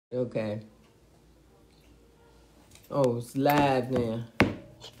Okay. Oh, it's live now.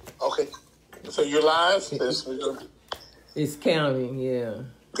 Okay. So you're live? It's counting, yeah.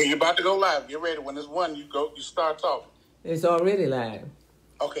 Okay, you're about to go live. Get ready. When it's one, you start talking. It's already live.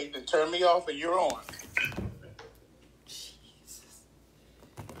 Okay, then turn me off and you're on. Jesus.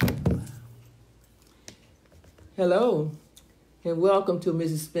 Hello, and welcome to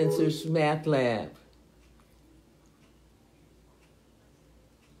Mrs. Spencer's Math Lab.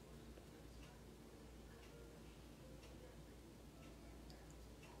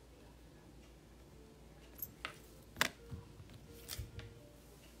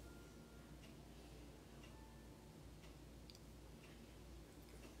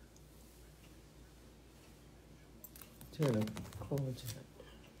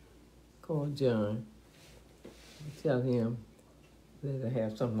 Call John. Tell him that I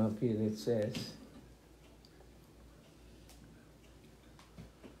have something up here that says,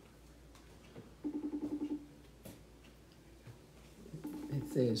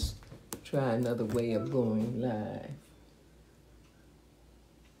 try another way of going live.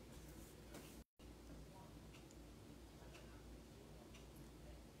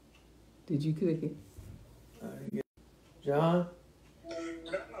 Did you click it? Yeah. John? No.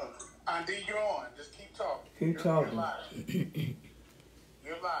 Andy, you're on. Just keep talking. Keep talking. You're live.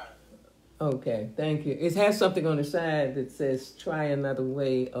 You're live. Okay, thank you. It has something on the side that says, try another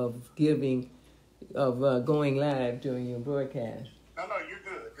way of going live during your broadcast. No, you're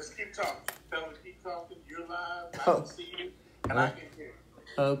good. Just keep talking. Tell me to keep talking. You're live. I can see you, and I can hear you.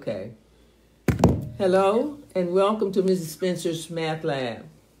 Okay. Hello, and welcome to Mrs. Spencer's Math Lab.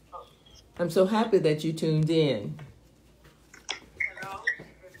 I'm so happy that you tuned in. Hello, and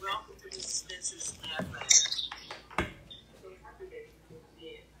welcome to Mrs. Spencer's Math Lab. So happy that you tuned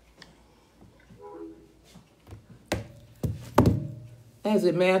in. As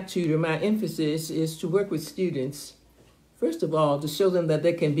a math tutor, my emphasis is to work with students, first of all, to show them that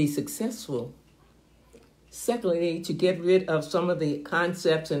they can be successful. Secondly, to get rid of some of the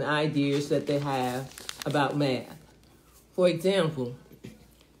concepts and ideas that they have about math. For example,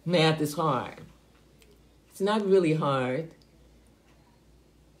 math is hard. It's not really hard.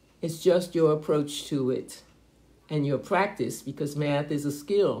 It's just your approach to it and your practice, because math is a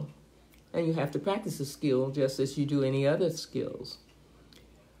skill, and you have to practice a skill just as you do any other skills.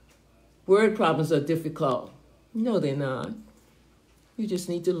 Word problems are difficult. No, they're not. You just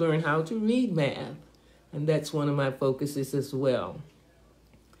need to learn how to read math, and that's one of my focuses as well.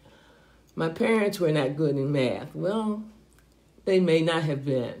 My parents were not good in math. Well, they may not have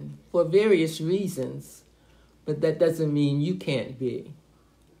been for various reasons, but that doesn't mean you can't be.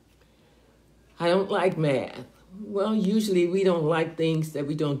 I don't like math. Well, usually we don't like things that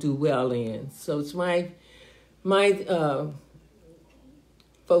we don't do well in. So it's my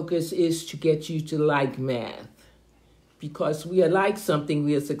focus is to get you to like math, because we are like something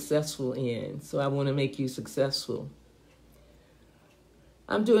we are successful in. So I want to make you successful.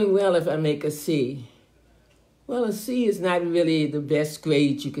 I'm doing well if I make a C. Well, a C is not really the best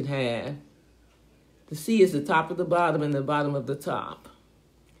grade you could have. The C is the top of the bottom and the bottom of the top.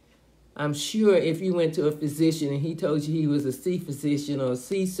 I'm sure if you went to a physician and he told you he was a C physician or a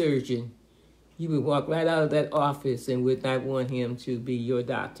C surgeon, you would walk right out of that office and would not want him to be your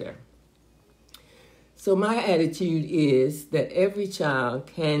doctor. So my attitude is that every child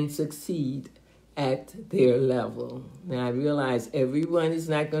can succeed at their level. Now, I realize everyone is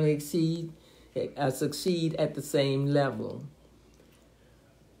not going to succeed at the same level.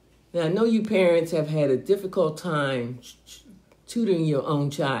 Now, I know you parents have had a difficult time tutoring your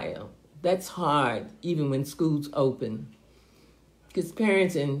own child. That's hard, even when school's open, because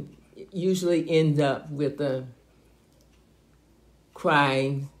parents usually end up with a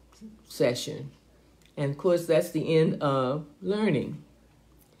crying session. And, of course, that's the end of learning.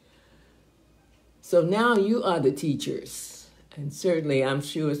 So now you are the teachers. And certainly, I'm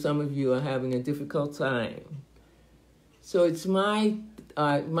sure some of you are having a difficult time. So it's my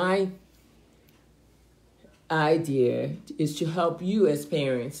idea is to help you as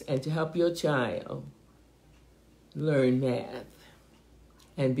parents and to help your child learn math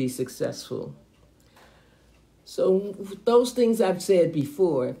and be successful. So those things I've said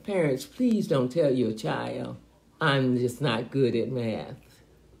before, parents, please don't tell your child, I'm just not good at math.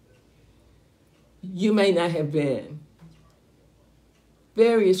 You may not have been.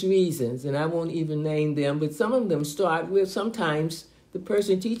 Various reasons, and I won't even name them, but some of them start with sometimes the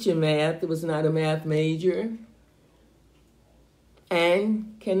person teaching math was not a math major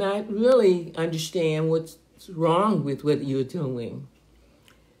and cannot really understand what's wrong with what you're doing.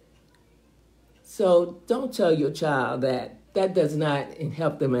 So don't tell your child that that does not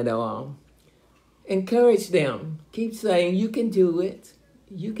help them at all. Encourage them. Keep saying, you can do it.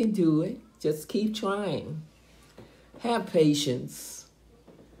 You can do it. Just keep trying. Have patience.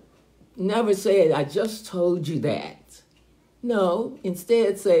 Never say, I just told you that. No,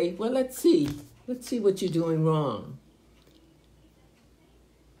 instead say, well, let's see. Let's see what you're doing wrong.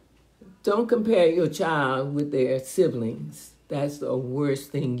 Don't compare your child with their siblings. That's the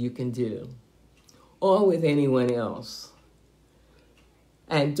worst thing you can do. Or with anyone else.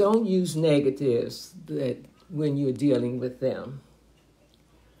 And don't use negatives when you're dealing with them.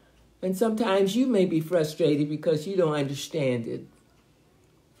 And sometimes you may be frustrated because you don't understand it.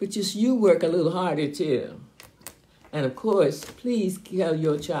 But just you work a little harder too. And of course, please tell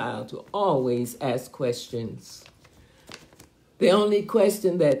your child to always ask questions. The only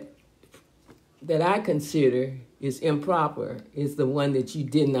question that I consider is improper is the one that you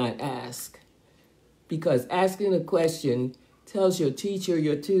did not ask. Because asking a question tells your teacher,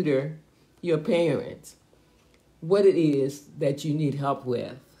 your tutor, your parent what it is that you need help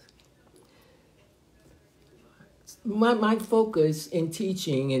with. My focus in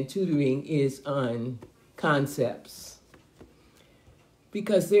teaching and tutoring is on concepts.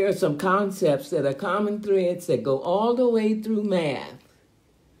 Because there are some concepts that are common threads that go all the way through math.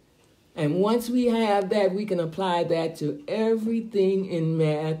 And once we have that, we can apply that to everything in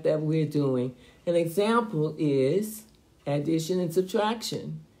math that we're doing. An example is addition and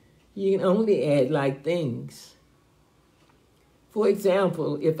subtraction. You can only add like things. For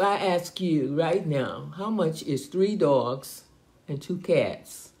example, if I ask you right now, how much is 3 dogs and 2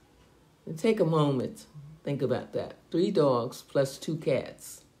 cats? And take a moment, think about that. 3 dogs plus 2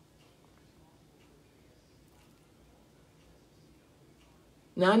 cats.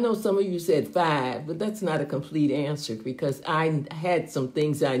 Now, I know some of you said 5, but that's not a complete answer because I had some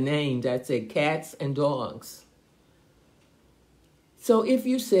things I named. I said cats and dogs. So if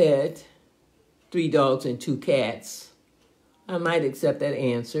you said 3 dogs and 2 cats, I might accept that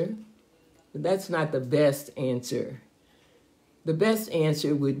answer, but that's not the best answer. The best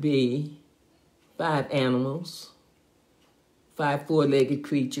answer would be 5 animals, 5 four-legged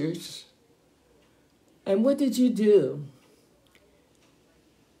creatures. And what did you do?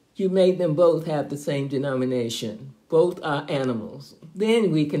 You made them both have the same denomination. Both are animals.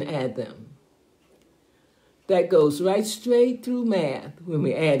 Then we can add them. That goes right straight through math. When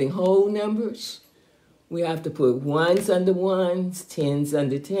we're adding whole numbers, we have to put ones under ones, tens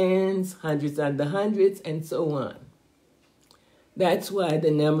under tens, hundreds under hundreds, and so on. That's why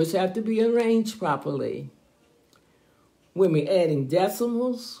the numbers have to be arranged properly. When we're adding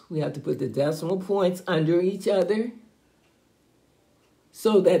decimals, we have to put the decimal points under each other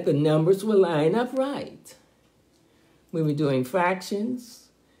so that the numbers will line up right. When we're doing fractions,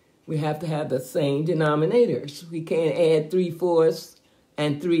 we have to have the same denominators. We can't add 3/4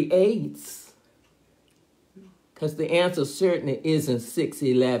 and 3/8 because the answer certainly isn't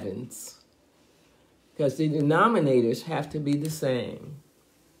 6/11. Because the denominators have to be the same.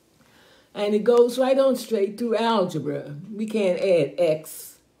 And it goes right on straight through algebra. We can't add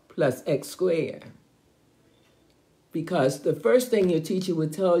x plus x squared. Because the first thing your teacher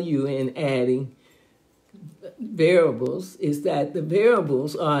would tell you in adding variables is that the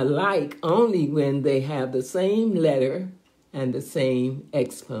variables are alike only when they have the same letter and the same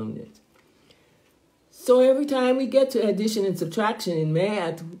exponent. So every time we get to addition and subtraction in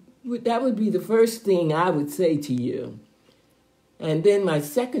math, that would be the first thing I would say to you. And then my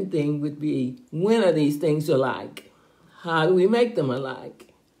second thing would be, when are these things alike? How do we make them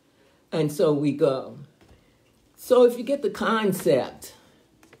alike? And so we go. So if you get the concept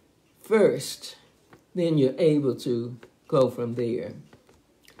first, then you're able to go from there.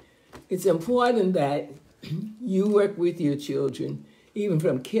 It's important that you work with your children, even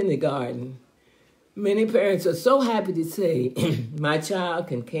from kindergarten. Many parents are so happy to say, my child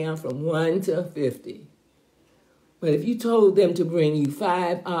can count from 1 to 50. But if you told them to bring you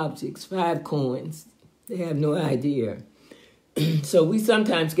 5 objects, 5 coins, they have no idea. So we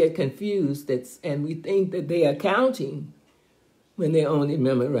sometimes get confused and we think that they are counting when they're only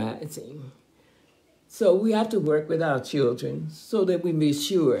memorizing. So we have to work with our children so that we be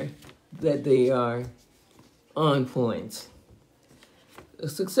sure that they are on point. A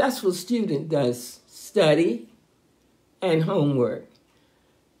successful student does study and homework.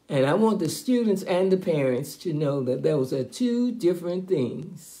 And I want the students and the parents to know that those are 2 different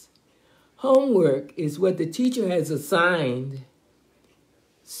things. Homework is what the teacher has assigned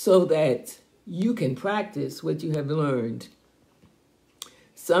so that you can practice what you have learned.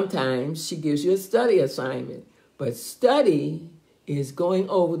 Sometimes she gives you a study assignment, but study is going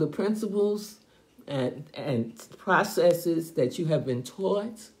over the principles and processes that you have been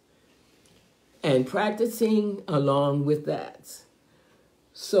taught and practicing along with that.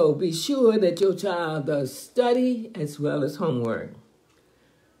 So be sure that your child does study as well as homework.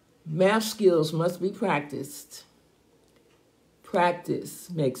 Math skills must be practiced. Practice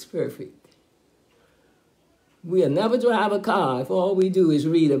makes perfect. We'll never drive a car if all we do is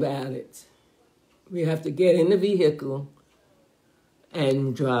read about it. We have to get in the vehicle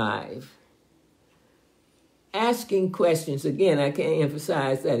and drive. Asking questions, again, I can't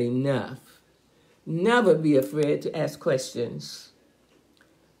emphasize that enough. Never be afraid to ask questions.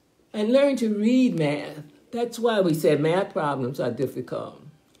 And learn to read math. That's why we said math problems are difficult.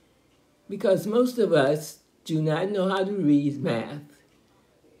 Because most of us do not know how to read math.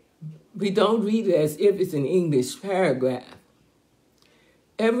 We don't read it as if it's an English paragraph.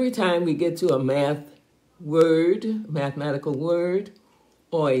 Every time we get to a mathematical word,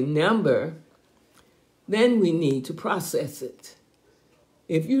 or a number, then we need to process it.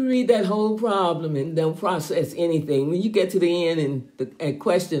 If you read that whole problem and don't process anything, when you get to the end and a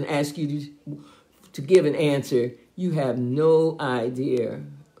question asks you to give an answer, you have no idea.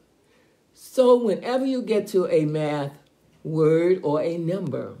 So whenever you get to a math word or a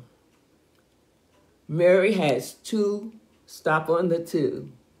number, Mary has 2, stop on the 2,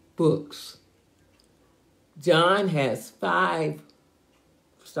 books. John has 5,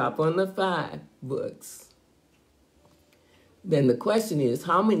 stop on the 5 books. Then the question is,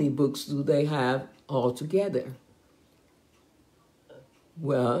 how many books do they have altogether?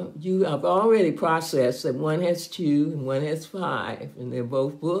 Well, you have already processed that one has 2 and one has 5, and they're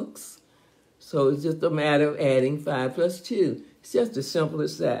both books. So it's just a matter of adding 5 plus 2. It's just as simple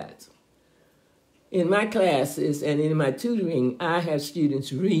as that. In my classes and in my tutoring, I have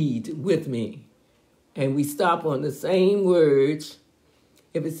students read with me. And we stop on the same words.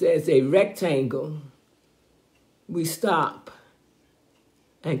 If it says a rectangle, we stop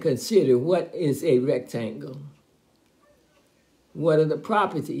and consider what is a rectangle. What are the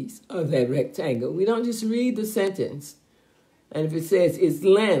properties of that rectangle? We don't just read the sentence. And if it says its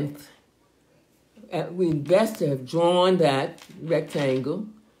length, we best have drawn that rectangle,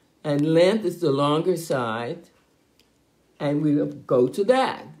 and length is the longer side, and we will go to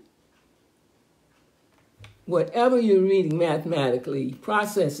that. Whatever you're reading mathematically,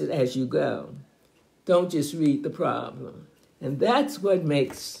 process it as you go. Don't just read the problem. And that's what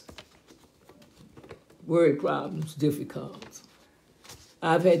makes word problems difficult.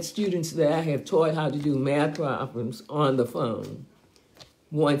 I've had students that I have taught how to do math problems on the phone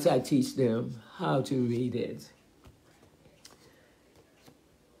once I teach them how to read it.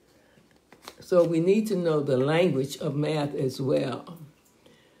 So we need to know the language of math as well.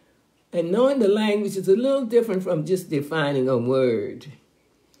 And knowing the language is a little different from just defining a word.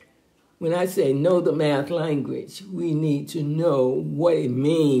 When I say know the math language, we need to know what it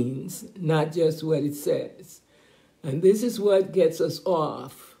means, not just what it says. And this is what gets us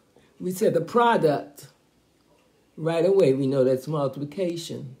off. We said the product. Right away, we know that's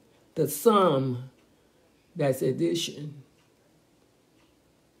multiplication. The sum, that's addition.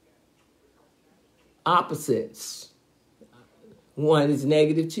 Opposites. 1 is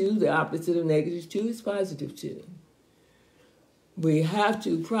 -2. The opposite of -2 is +2. We have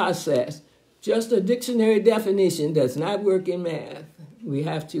to process. Just a dictionary definition does not work in math. We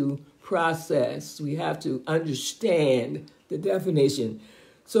have to process. We have to understand the definition.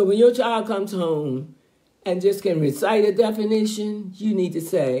 So when your child comes home and just can recite a definition, you need to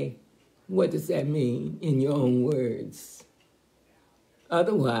say, what does that mean in your own words?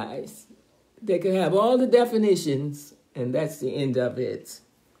 Otherwise, they could have all the definitions, and that's the end of it.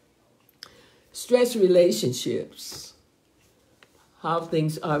 Stress relationships, how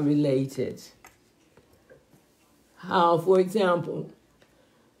things are related. How, for example,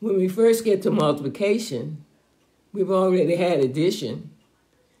 when we first get to multiplication, we've already had addition.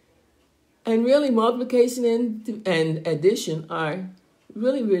 And really, multiplication and addition are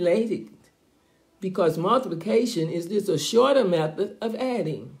really related because multiplication is just a shorter method of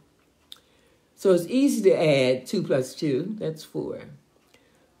adding. So it's easy to add 2 plus 2, that's 4.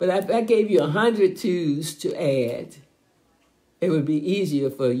 But if I gave you 100 2s to add, it would be easier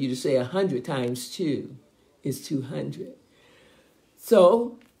for you to say 100 times 2 is 200.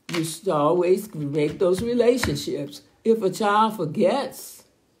 So you should always make those relationships. If a child forgets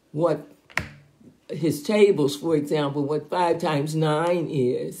what his tables, for example, what 5 times 9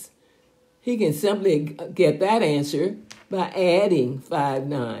 is, he can simply get that answer by adding 5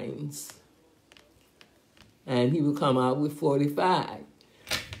 9s. And he will come out with 45.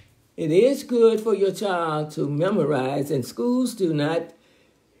 It is good for your child to memorize, and schools do not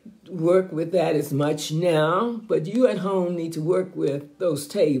work with that as much now, but you at home need to work with those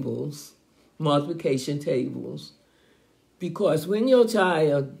tables, multiplication tables, because when your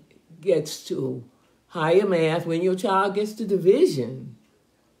child gets to higher math, when your child gets to division,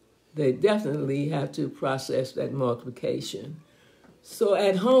 they definitely have to process that multiplication. So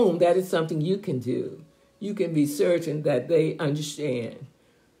at home, that is something you can do. You can be certain that they understand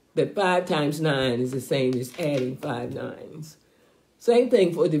that 5 times 9 is the same as adding 5 nines. Same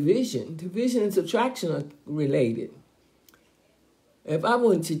thing for division. Division and subtraction are related. If I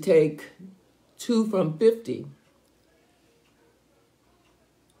want to take 2 from 50,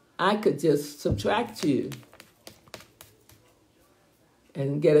 I could just subtract 2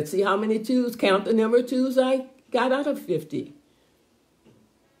 and get to see how many 2s, count the number of 2s I got out of 50.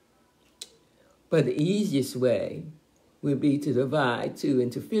 But the easiest way would be to divide 2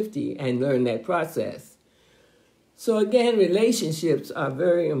 into 50 and learn that process. So again, relationships are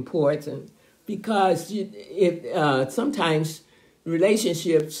very important because sometimes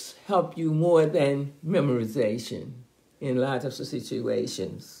relationships help you more than memorization in lots of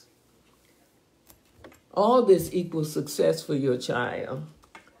situations. All this equals success for your child.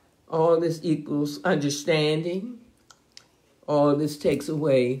 All this equals understanding. All this takes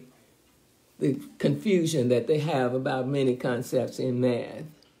away the confusion that they have about many concepts in math.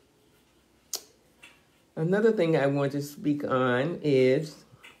 Another thing I want to speak on is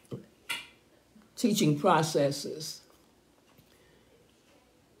teaching processes.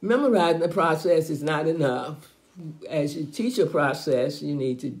 Memorizing the process is not enough. As you teach a process, you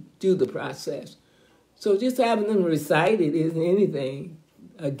need to do the process. So just having them recite it isn't anything.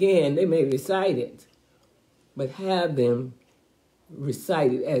 Again, they may recite it, but have them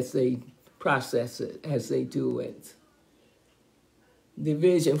recite it as they process it, as they do it.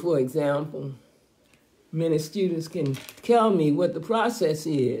 Division, for example. Many students can tell me what the process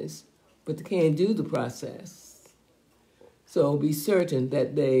is, but they can't do the process. So be certain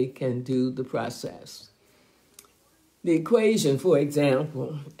that they can do the process. The equation, for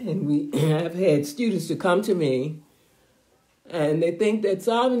example, and we have had students to come to me and they think that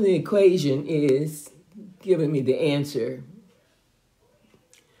solving the equation is giving me the answer.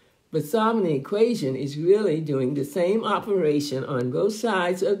 But solving the equation is really doing the same operation on both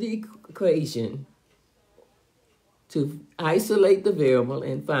sides of the equation to isolate the variable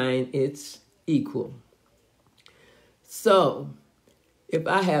and find its equal. So, if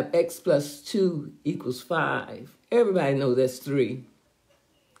I have x plus 2 equals 5, everybody knows that's 3.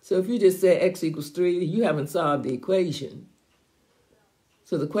 So if you just say x equals 3, you haven't solved the equation.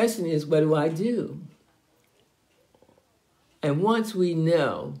 So the question is, what do I do? And once we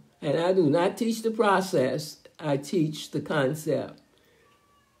know, and I do not teach the process, I teach the concept,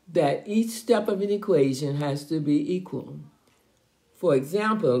 that each step of an equation has to be equal. For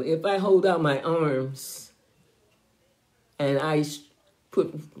example, if I hold out my arms and I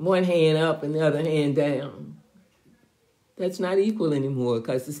put one hand up and the other hand down, that's not equal anymore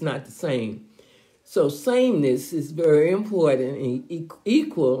because it's not the same. So sameness is very important, and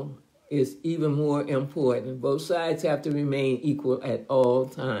equal is even more important. Both sides have to remain equal at all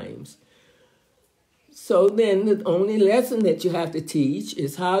times. So then the only lesson that you have to teach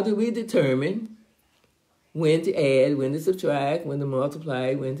is how do we determine when to add, when to subtract, when to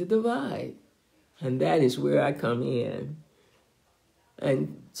multiply, when to divide. And that is where I come in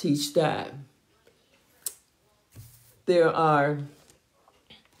and teach that. There are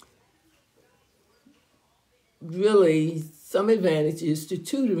really some advantages to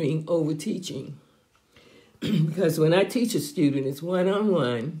tutoring over teaching. Because when I teach a student, it's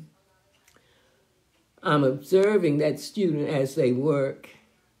one-on-one. I'm observing that student as they work.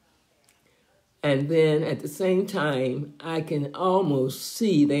 And then at the same time, I can almost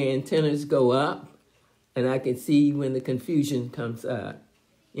see their antennas go up, and I can see when the confusion comes up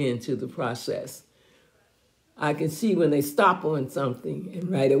into the process. I can see when they stop on something,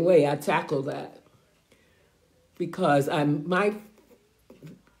 and right away I tackle that. Because my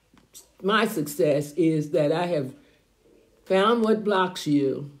success is that I have found what blocks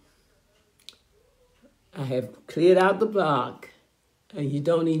you. I have cleared out the block, and you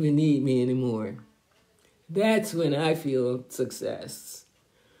don't even need me anymore. That's when I feel success.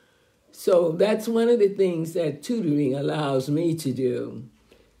 So that's one of the things that tutoring allows me to do.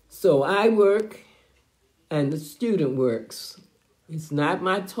 So I work, and the student works. It's not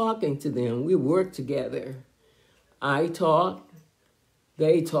my talking to them. We work together. I talk,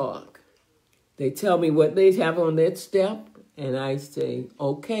 they talk. They tell me what they have on that step, and I say,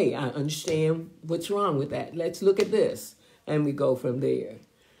 okay, I understand what's wrong with that. Let's look at this, and we go from there.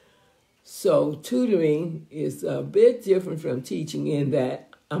 So tutoring is a bit different from teaching in that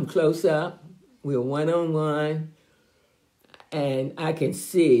I'm close up, we're one-on-one, and I can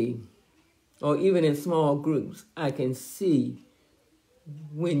see, or even in small groups, I can see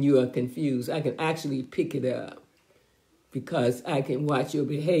when you are confused. I can actually pick it up because I can watch your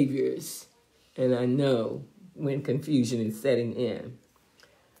behaviors and I know when confusion is setting in.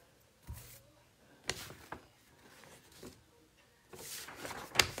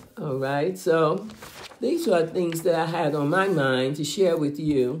 All right, so these are things that I had on my mind to share with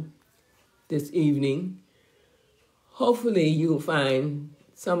you this evening. Hopefully you'll find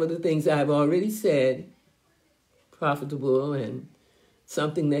some of the things I've already said profitable and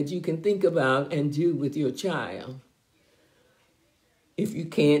something that you can think about and do with your child. If you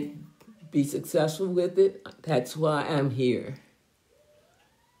can't be successful with it, that's why I'm here.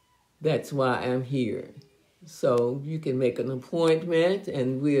 That's why I'm here. So you can make an appointment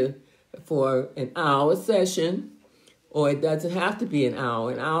and we're for an hour session, or it doesn't have to be an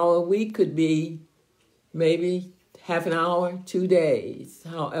hour. An hour a week could be maybe half an hour, 2 days,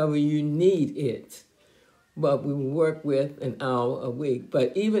 however you need it. But we work with an hour a week.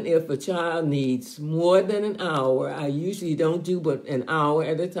 But even if a child needs more than an hour, I usually don't do but an hour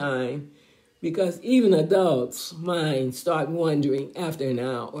at a time, because even adults' minds start wandering after an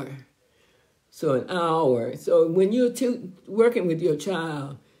hour. So an hour. So when you're working with your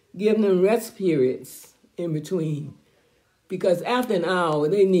child, give them rest periods in between. Because after an hour,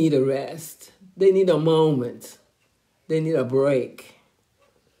 they need a rest. They need a moment. They need a break.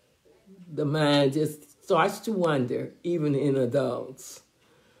 The mind just starts to wander, even in adults.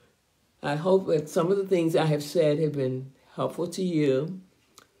 I hope that some of the things I have said have been helpful to you,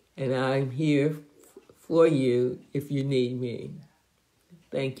 and I'm here for you if you need me.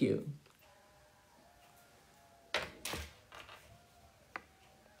 Thank you.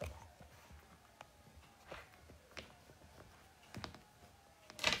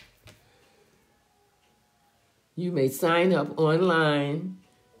 You may sign up online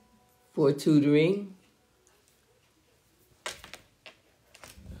for tutoring,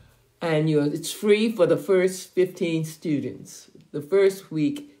 and it's free for the first 15 students. The first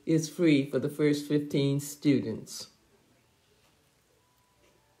week is free for the first 15 students.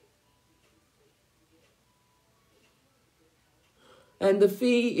 And the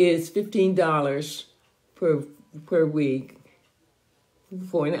fee is $15 per week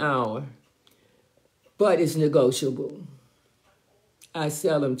for an hour. But it's negotiable. I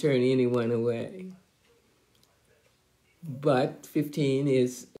seldom turn anyone away. But 15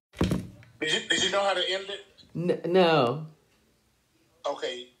 is... Did you know how to end it? No.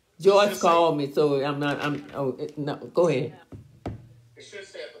 Okay. George called me, so I'm not... no, go ahead. It should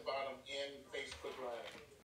say at the